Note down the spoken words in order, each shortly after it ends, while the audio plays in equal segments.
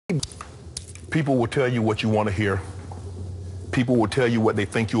People will tell you what you want to hear. People will tell you what they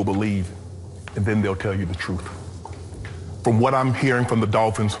think you'll believe, and then they'll tell you the truth. From what I'm hearing from the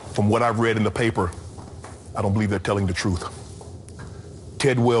Dolphins, from what I've read in the paper, I don't believe they're telling the truth.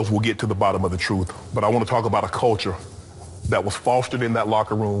 Ted Wells will get to the bottom of the truth, but I want to talk about a culture that was fostered in that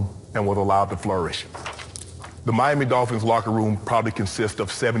locker room and was allowed to flourish. The Miami Dolphins locker room probably consists of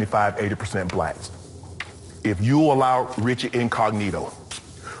 75–80% blacks. If you allow Richie Incognito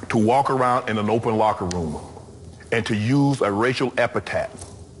to walk around in an open locker room and to use a racial epithet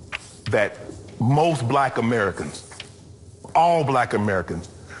that most black Americans, all black Americans,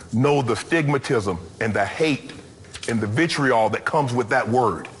 know the stigmatism and the hate and the vitriol that comes with that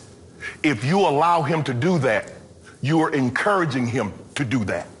word. If you allow him to do that, you are encouraging him to do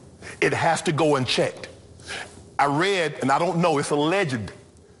that. It has to go unchecked. I read, and I don't know, it's alleged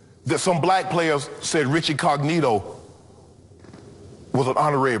that some black players said Richie Incognito was an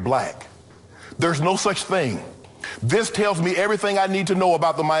honorary black. There's no such thing. This tells me everything I need to know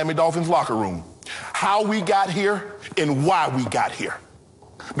about the Miami Dolphins locker room, how we got here and why we got here.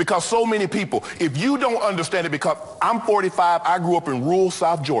 Because so many people, if you don't understand it, because I'm 45, I grew up in rural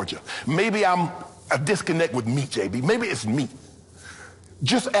South Georgia. Maybe I'm a disconnect with me, JB. Maybe it's me.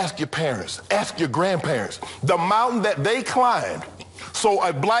 Just ask your parents, ask your grandparents, the mountain that they climbed so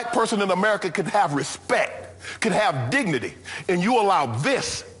a black person in America could have respect, could have dignity, and you allow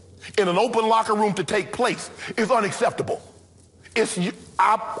this in an open locker room to take place is unacceptable.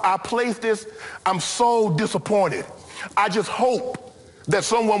 I placed this, I'm so disappointed. I just hope that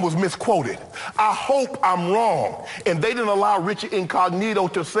someone was misquoted. I hope I'm wrong. And they didn't allow Richie Incognito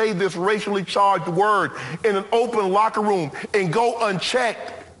to say this racially charged word in an open locker room and go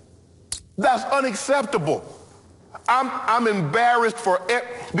unchecked. That's unacceptable. I'm embarrassed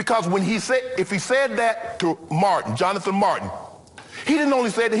because when if he said that to Martin, Jonathan Martin, he didn't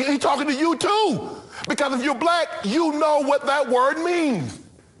only say that, he's talking to you too. Because if you're black, you know what that word means.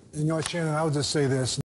 You know what, Shannon, I would just say this.